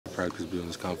practice, building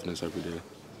his confidence every day,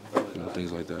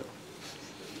 things like that.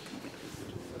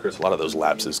 Chris, a lot of those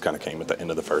lapses kind of came at the end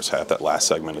of the first half, that last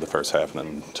segment of the first half,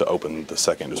 and then to open the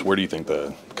second. Just where do you think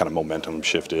the kind of momentum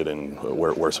shifted, and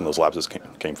where some of those lapses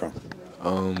came from?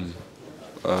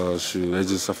 I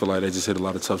feel like they just hit a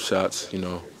lot of tough shots,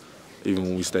 even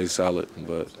when we stayed solid.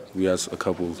 But we had a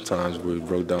couple times where we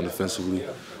broke down defensively,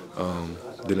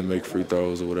 didn't make free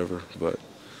throws or whatever. But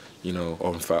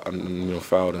or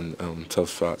fouled in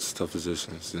tough shots, tough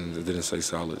positions, and it didn't stay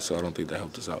solid. So I don't think that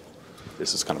helped us out.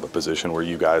 This is kind of a position where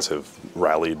you guys have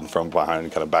rallied from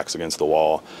behind, kind of backs against the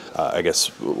wall. I guess,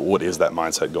 what is that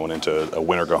mindset going into a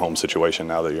win-or-go-home situation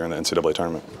now that you're in the NCAA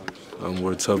tournament?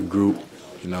 We're a tough group,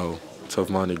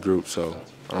 tough-minded group, so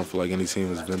I don't feel like any team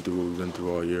has been through what we've been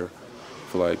through all year.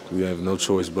 I feel like we have no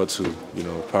choice but to,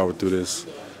 power through this,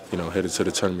 head into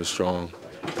the tournament strong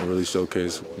and really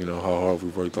showcase, how hard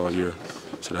we've worked all year.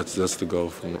 So that's the goal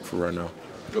for right now.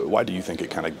 Why do you think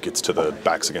it kind of gets to the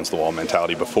backs against the wall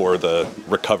mentality before the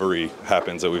recovery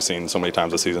happens that we've seen so many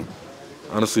times this season?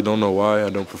 Honestly, don't know why. I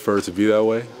don't prefer it to be that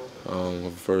way. I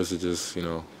prefer to just,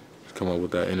 come up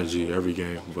with that energy every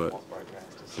game. But,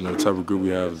 the type of group we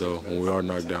have, though, when we are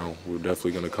knocked down, we're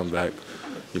definitely going to come back,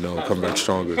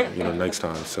 stronger, next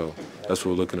time. So that's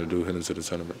what we're looking to do heading into the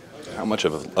tournament. How much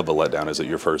of a letdown is it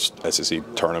your first SEC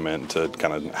tournament to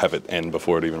kind of have it end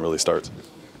before it even really starts?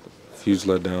 Huge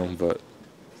letdown, but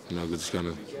just kind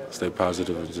of stay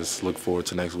positive and just look forward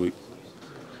to next week.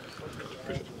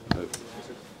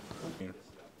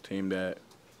 Team that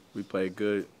we played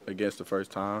good against the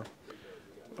first time.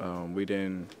 We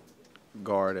didn't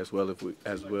guard as well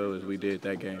as we did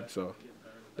that game, so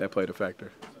that played a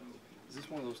factor. Is this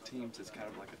one of those teams that's kind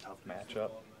of like a tough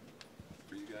matchup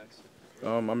for you guys?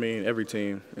 Every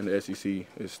team in the SEC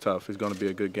is tough. It's going to be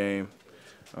a good game.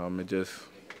 It just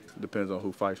depends on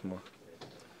who fights more.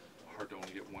 Hard to only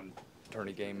get one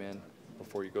tourney game in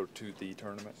before you go to the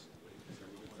tournament?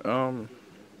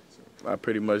 I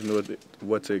pretty much knew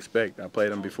what to expect. I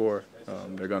played them before.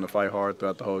 They're going to fight hard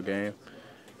throughout the whole game,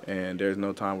 and there's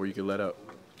no time where you can let up.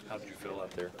 How did you feel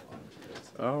out there?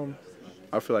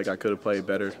 I feel like I could have played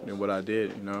better than what I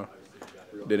did,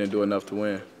 Didn't do enough to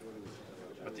win.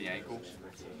 With the ankle?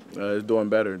 It's doing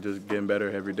better, just getting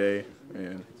better every day.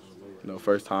 And,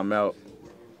 first time out,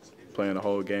 playing the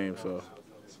whole game, so.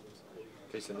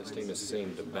 Jason, this team has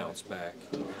seemed to bounce back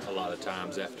a lot of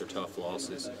times after tough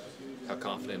losses. How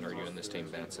confident are you in this team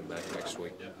bouncing back next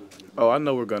week? Oh, I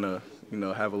know we're going to,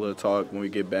 have a little talk when we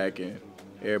get back and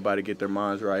everybody get their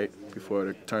minds right before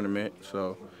the tournament.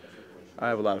 So I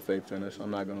have a lot of faith in us.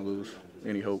 I'm not going to lose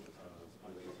any hope.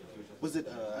 Was it,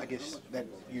 that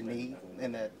your knee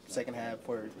in that second half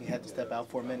where you had to step out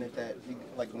for a minute that you,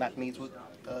 knocked knees with?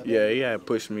 Yeah, he had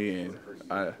pushed me and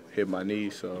I hit my knee,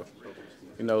 so,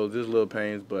 just little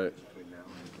pains, but,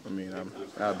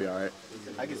 I'll be all right.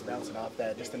 I guess bouncing off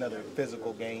that, just another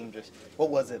physical game, just what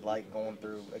was it like going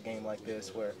through a game like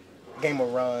this where a game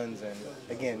of runs and,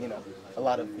 again, a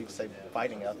lot of people say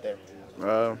fighting out there?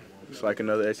 It's like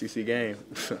another SEC game.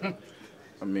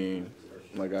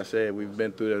 Like I said, we've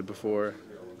been through that before.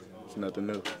 It's nothing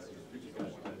new.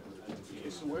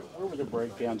 Where were the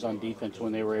breakdowns on defense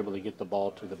when they were able to get the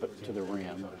ball to the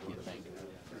rim, do you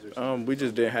think? We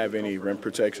just didn't have any rim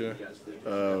protection.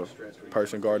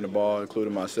 Person guarding the ball,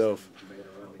 including myself,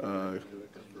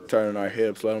 turning our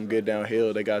hips, let them get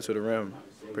downhill. They got to the rim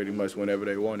pretty much whenever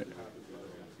they wanted.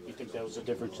 You think that was the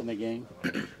difference in the game?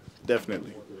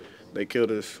 Definitely. They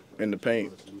killed us in the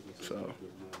paint, so.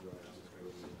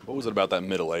 What was it about that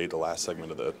middle eight, the last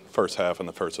segment of the first half and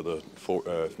the first of the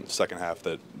second half,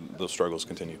 that those struggles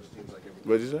continued?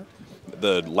 What did you say?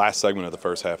 The last segment of the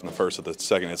first half and the first of the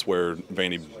second, it's where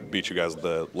Vandy beat you guys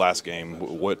the last game.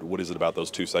 What is it about those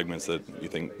two segments that you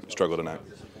think struggled tonight?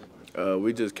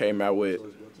 We just came out with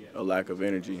a lack of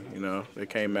energy, They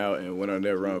came out and went on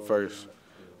their run first.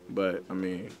 But,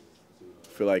 I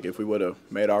feel like if we would have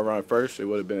made our run first, it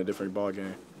would have been a different ball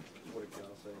game.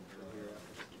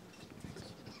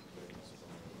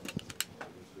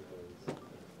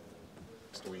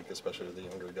 Especially the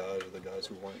younger guys or the guys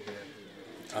who weren't here?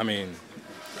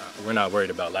 We're not worried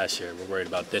about last year. We're worried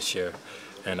about this year.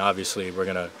 And obviously we're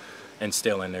going to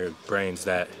instill in their brains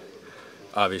that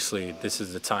obviously this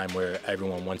is the time where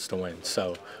everyone wants to win.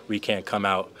 So we can't come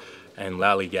out and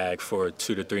lollygag for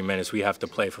 2 to 3 minutes. We have to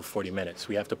play for 40 minutes.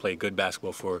 We have to play good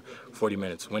basketball for 40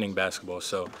 minutes, winning basketball.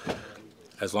 So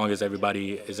as long as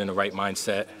everybody is in the right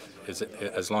mindset,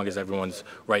 as long as everyone's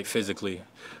right physically,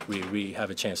 we have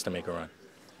a chance to make a run.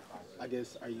 I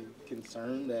guess, are you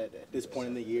concerned that at this point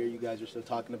in the year you guys are still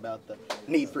talking about the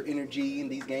need for energy in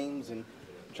these games and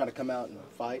trying to come out and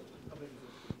fight?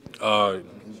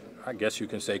 I guess you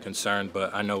can say concerned,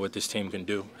 but I know what this team can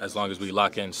do as long as we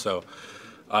lock in. So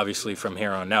obviously from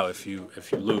here on out, if you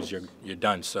lose, you're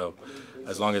done. So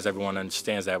as long as everyone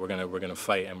understands that, we're gonna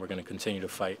fight, and we're gonna continue to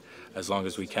fight as long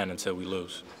as we can until we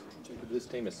lose. This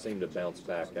team has seemed to bounce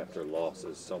back after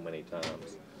losses so many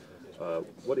times.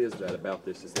 What is that about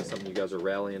this? Is this something you guys are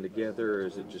rallying together, or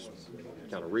is it just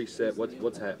kind of reset?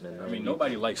 What's happening? I mean,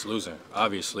 nobody likes losing,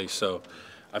 obviously. So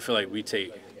I feel like we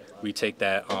take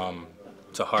that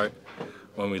to heart.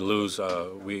 When we lose,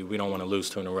 we don't want to lose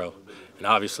 2 in a row. And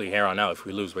obviously, here on out, if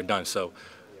we lose, we're done. So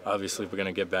obviously, we're going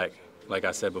to get back. Like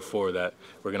I said before, that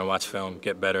we're going to watch film,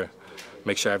 get better,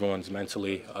 make sure everyone's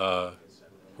mentally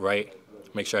right,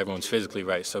 make sure everyone's physically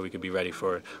right, so we could be ready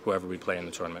for whoever we play in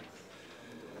the tournament.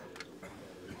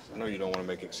 I know you don't want to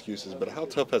make excuses, but how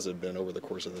tough has it been over the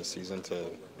course of this season to,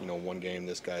 one game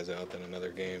this guy's out, then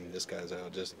another game this guy's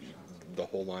out? Just the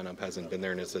whole lineup hasn't been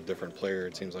there, and it's a different player.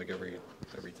 It seems like every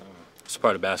time. It's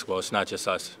part of basketball. It's not just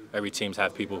us. Every teams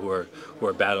have people who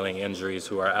are battling injuries,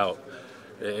 who are out.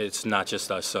 It's not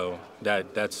just us. So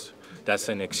that's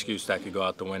an excuse that could go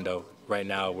out the window. Right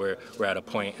now, we're at a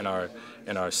point in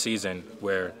our season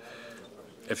where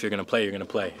if you're gonna play, you're gonna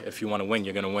play. If you want to win,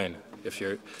 you're gonna win. If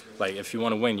you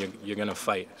want to win, you're gonna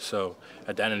fight. So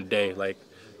at the end of the day,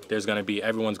 there's gonna be,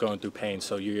 everyone's going through pain.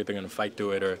 So you're either gonna fight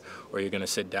through it or you're gonna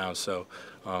sit down. So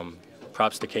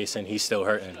props to Kaysen, he's still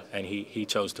hurting, and he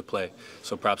chose to play.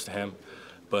 So props to him.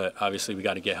 But obviously we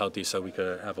got to get healthy so we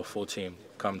could have a full team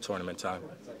come tournament time.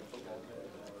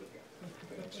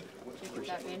 With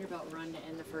that Vanderbilt run to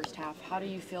end the first half, how do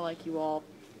you feel like you all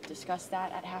discussed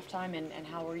that at halftime, and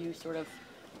how were you sort of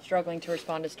struggling to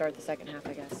respond to start the second half,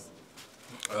 I guess?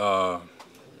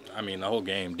 I mean, the whole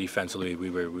game defensively we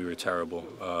were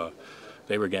terrible.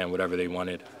 They were getting whatever they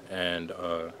wanted, and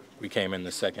we came in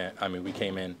we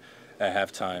came in at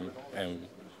halftime and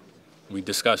we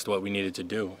discussed what we needed to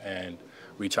do, and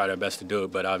we tried our best to do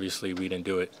it, but obviously we didn't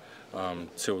do it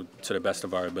to the best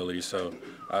of our ability. So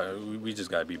we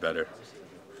just got to be better.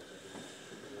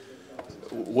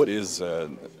 What is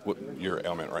your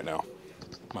ailment right now?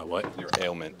 My what? Your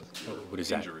ailment. What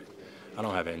is injury. That? I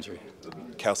don't have an injury.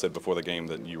 Cal said before the game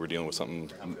that you were dealing with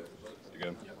something. You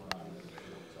good?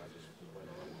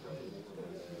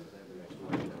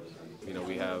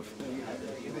 We have,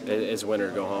 it's winter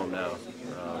to go home now.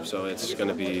 So it's going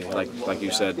to be, like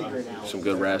you said, some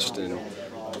good rest and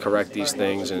correct these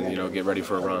things and, get ready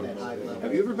for a run.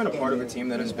 Have you ever been a part of a team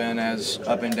that has been as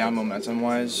up and down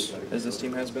momentum-wise as this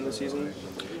team has been this season?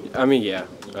 I mean, yeah.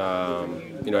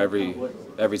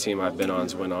 Every team I've been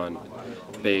on's went on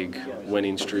big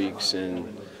winning streaks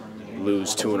and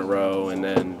lose 2 in a row and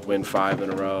then win 5 in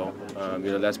a row.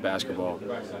 That's basketball.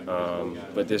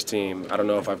 But this team, I don't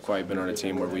know if I've quite been on a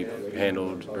team where we've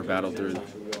handled or battled through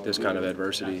this kind of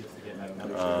adversity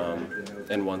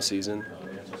in one season.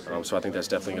 So I think that's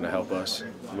definitely going to help us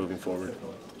moving forward.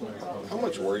 How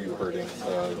much were you hurting,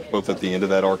 both at the end of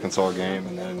that Arkansas game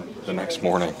and then the next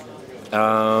morning?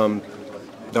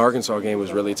 The Arkansas game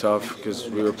was really tough because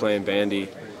we were playing Vandy,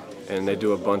 and they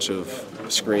do a bunch of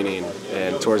screening.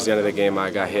 And towards the end of the game,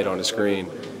 I got hit on the screen,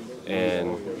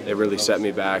 and it really set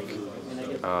me back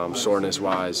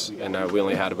soreness-wise. And we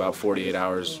only had about 48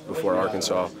 hours before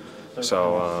Arkansas.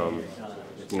 So,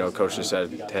 Coach just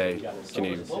said, hey, can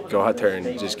you go out there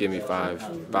and just give me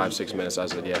 5-6 minutes? I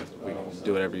said, yeah,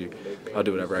 I'll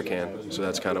do whatever I can. So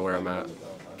that's kind of where I'm at.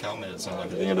 Cal made it sound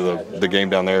like at the end of the game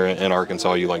down there in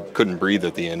Arkansas, you couldn't breathe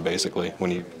at the end, basically,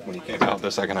 when you came out the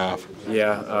second half.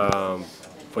 Yeah,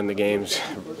 when the game's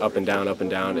up and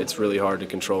down, it's really hard to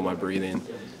control my breathing.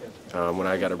 When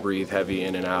I got to breathe heavy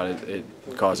in and out, it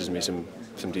causes me some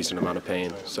decent amount of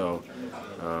pain. So,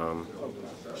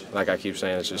 like I keep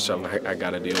saying, it's just something I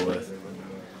got to deal with.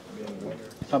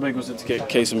 How big was it to get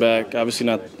Kaysen back? Obviously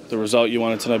not the result you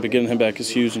wanted tonight, but getting him back is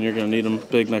huge, and you're going to need him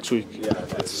big next week. Yeah,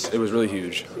 it was really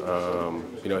huge.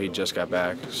 He just got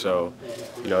back, so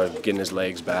getting his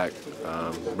legs back,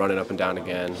 running up and down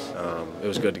again. It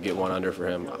was good to get one under for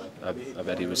him. I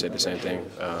bet he would say the same thing,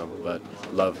 but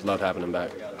love having him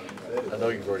back. I know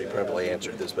you've already probably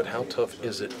answered this, but how tough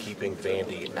is it keeping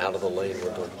Vandy out of the lane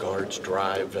when their guards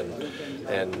drive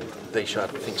and they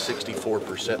shot, I think,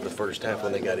 64% in the first half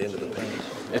when they got into the paint?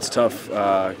 It's tough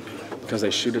because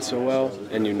they shoot it so well,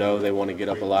 and they want to get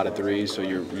up a lot of threes, so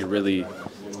you're really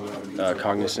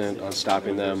cognizant on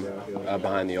stopping them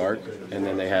behind the arc, and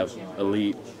then they have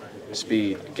elite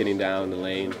speed getting down the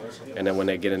lane, and then when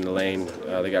they get in the lane,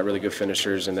 they got really good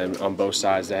finishers, and then on both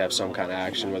sides they have some kind of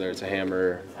action, whether it's a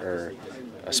hammer or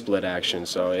a split action.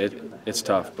 So it's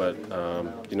tough, but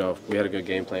we had a good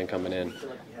game plan coming in.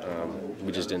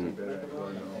 We just didn't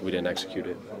execute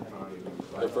it.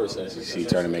 The first SEC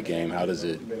tournament game, how does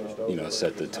it,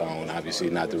 set the tone? Obviously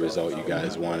not the result you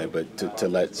guys wanted, but to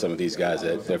let some of these guys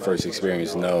at their first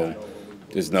experience know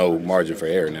there's no margin for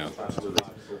error now.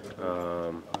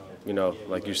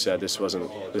 Like you said, this wasn't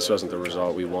the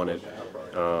result we wanted.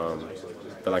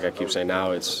 But like I keep saying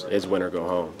now, it's win or go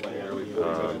home.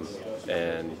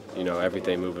 And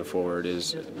everything moving forward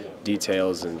is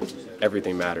details, and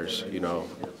everything matters.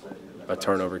 A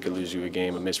turnover could lose you a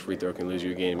game, a missed free throw can lose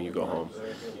you a game, and you go home.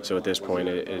 So at this point,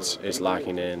 it's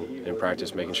locking in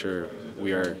practice, making sure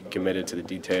we are committed to the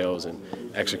details and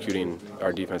executing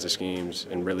our defensive schemes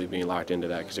and really being locked into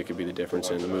that, because it could be the difference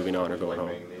in moving on or going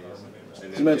home.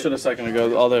 You mentioned a second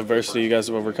ago all the adversity you guys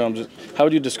have overcome. Just how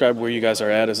would you describe where you guys are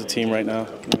at as a team right now?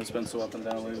 It's been so up and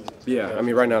down lately. Yeah,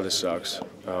 right now this sucks.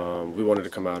 We wanted to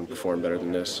come out and perform better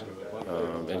than this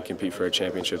and compete for a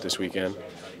championship this weekend.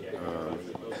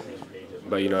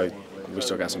 But we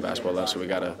still got some basketball left, so we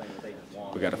gotta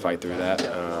fight through that.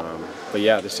 But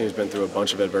yeah, this team's been through a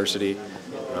bunch of adversity,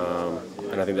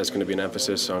 and I think that's going to be an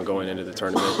emphasis on going into the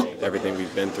tournament. Everything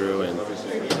we've been through, and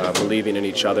believing in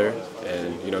each other,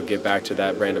 and get back to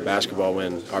that brand of basketball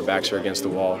when our backs are against the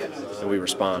wall and we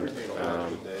respond.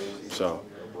 So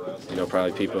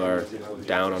probably people are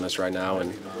down on us right now,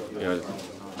 and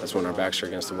that's when our backs are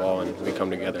against the wall and we come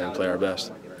together and play our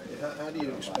best. How do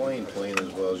you explain playing as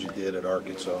well as you did at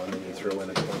Arkansas, and then you throw in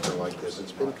a clunker like this?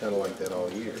 It's been kind of like that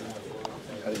all year.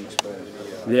 How do you explain it?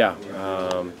 Yeah,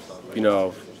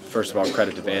 first of all,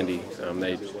 credit to Vandy.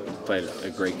 They played a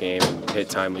great game and hit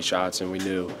timely shots, and we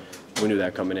knew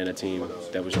that coming in, a team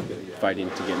that was fighting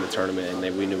to get in the tournament, and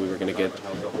we knew we were going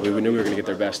to get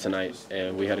their best tonight,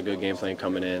 and we had a good game plan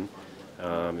coming in,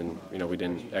 and we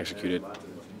didn't execute it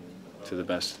to the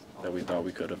best that we thought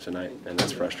we could have tonight, and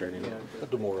that's frustrating. How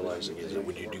demoralizing is it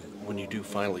when you do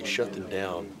finally shut them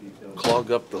down, clog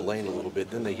up the lane a little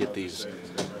bit, then they hit these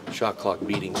shot clock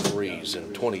beating threes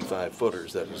and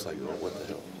 25-footers that is like, oh, what the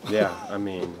hell? Yeah,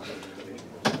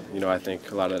 I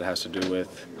think a lot of that has to do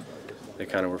with they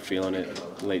kind of were feeling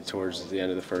it late towards the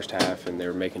end of the first half, and they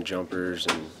were making jumpers,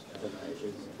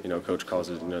 and Coach calls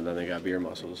it, then they got beer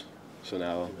muscles. So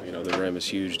now, the rim is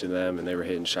huge to them, and they were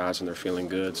hitting shots and they're feeling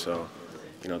good. So,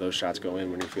 those shots go in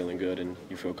when you're feeling good and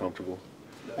you feel comfortable.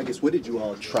 I guess, what did you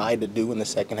all try to do in the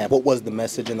second half? What was the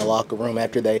message in the locker room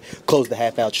after they closed the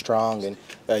half out strong and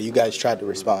you guys tried to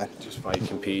respond? Just fight,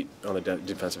 compete on the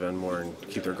defensive end more, and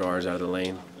keep their guards out of the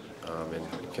lane,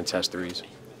 and contest threes.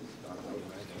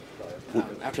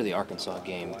 After the Arkansas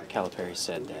game, Calipari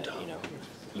said that,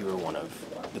 you were one of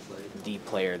the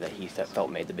player that he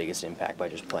felt made the biggest impact by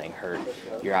just playing hurt.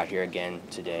 You're out here again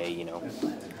today,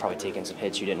 probably taking some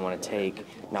hits you didn't want to take.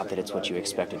 Not that it's what you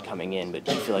expected coming in, but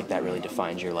do you feel like that really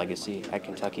defines your legacy at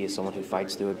Kentucky as someone who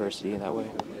fights through adversity in that way?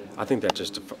 I think that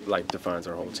just defines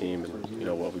our whole team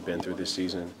and what we've been through this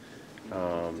season.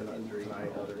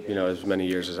 As many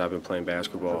years as I've been playing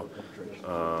basketball,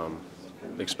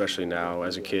 especially now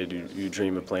as a kid, you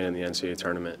dream of playing in the NCAA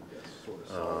tournament.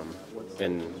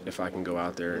 And if I can go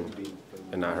out there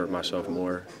and not hurt myself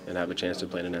more and have a chance to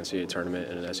play in an NCAA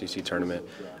tournament and an SEC tournament,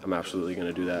 I'm absolutely going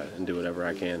to do that and do whatever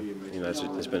I can.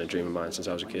 It's been a dream of mine since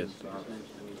I was a kid.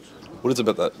 What is it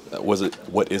about that?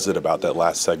 What is it about that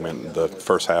last segment, the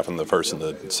first half and the first and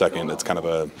the second? It's kind of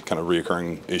a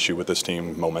reoccurring issue with this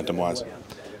team, momentum-wise.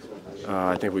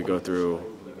 I think we go through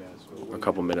a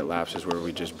couple minute lapses where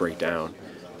we just break down.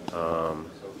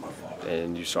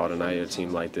 And you saw tonight a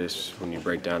team like this, when you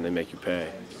break down, they make you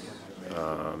pay.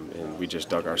 And we just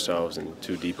dug ourselves in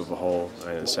too deep of a hole.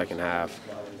 And in the second half,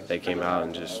 they came out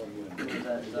and just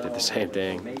did the same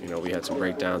thing. We had some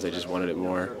breakdowns. They just wanted it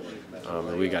more.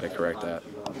 And we got to correct that.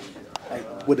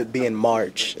 Would it be in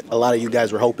March? A lot of you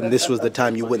guys were hoping this was the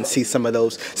time you wouldn't see some of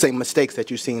those same mistakes that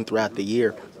you've seen throughout the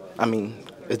year.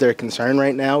 Is there a concern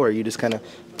right now, or are you just kind of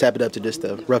tap it up to just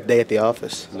a rough day at the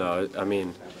office? No,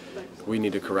 we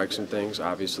need to correct some things,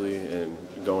 obviously, and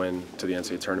go into the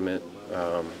NCAA tournament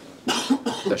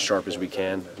as sharp as we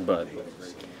can. But,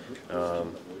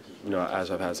 as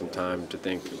I've had some time to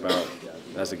think about,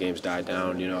 as the game's died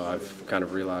down, I've kind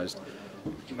of realized,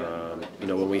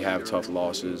 when we have tough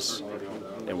losses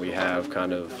and we have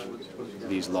kind of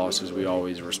these losses, we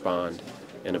always respond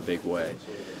in a big way.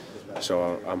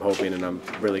 So I'm hoping and I'm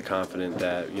really confident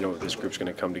that, this group's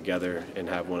going to come together and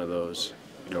have one of those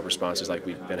responses like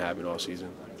we've been having all season.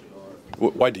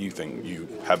 Why do you think you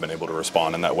have been able to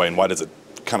respond in that way, and why does it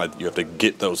you have to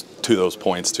get those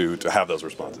points to have those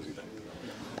responses, you think?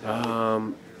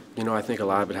 I think a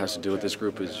lot of it has to do with this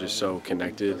group is just so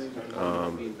connected.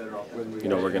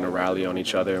 We're going to rally on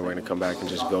each other, and we're going to come back and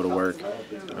just go to work.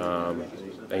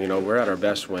 And we're at our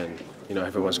best when you know,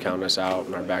 everyone's counting us out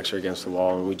and our backs are against the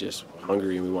wall and we just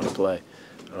hungry and we want to play.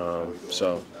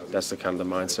 So that's the kind of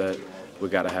the mindset we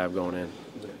got to have going in.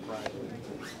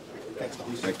 Thanks,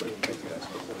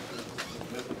 guys.